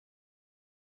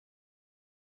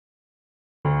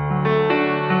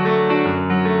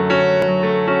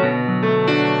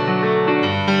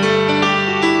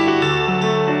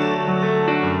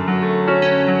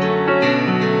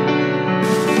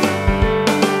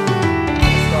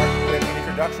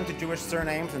Jewish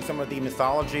surnames and some of the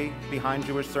mythology behind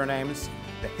Jewish surnames,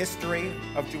 the history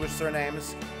of Jewish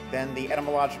surnames, then the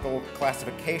etymological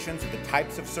classifications of the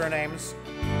types of surnames.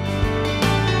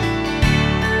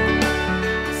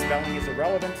 Spelling is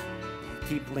irrelevant.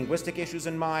 Keep linguistic issues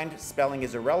in mind. Spelling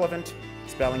is irrelevant.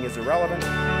 Spelling is irrelevant.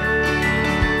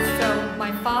 So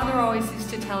my father always used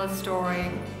to tell a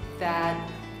story that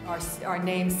our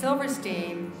name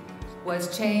Silverstein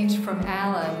was changed from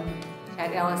Allen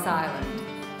at Ellis Island,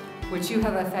 which you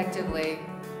have effectively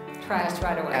trashed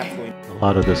right away. Absolutely. A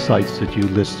lot of the sites that you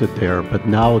listed there, but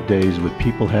nowadays with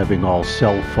people having all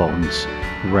cell phones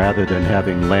rather than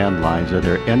having landlines, are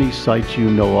there any sites you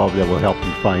know of that will help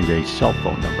you find a cell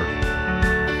phone number?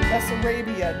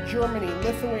 Arabia, Germany,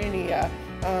 Lithuania,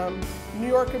 New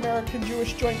York American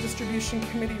Jewish Joint Distribution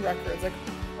Committee records. Like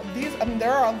these,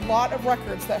 there are a lot of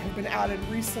records that have been added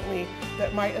recently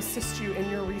that might assist you in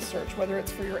your research, whether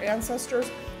it's for your ancestors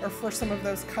or for some of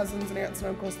those cousins and aunts and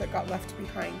uncles that got left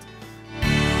behind.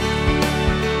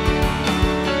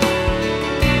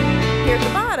 Here at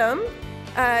the bottom,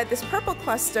 this purple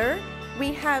cluster,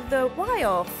 we have the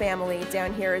Weil family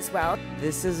down here as well.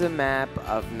 This is a map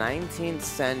of 19th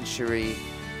century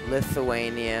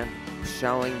Lithuania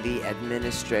showing the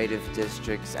administrative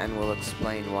districts, and we'll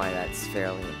explain why that's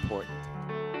fairly important.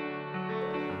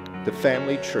 The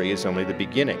family tree is only the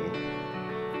beginning.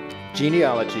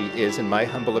 Genealogy is, in my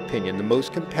humble opinion, the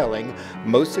most compelling,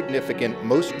 most significant,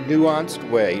 most nuanced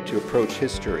way to approach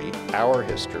history, our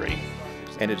history.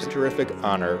 And it's a terrific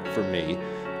honor for me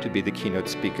to be the keynote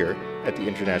speaker at the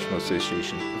International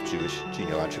Association of Jewish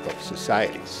Genealogical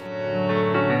Societies.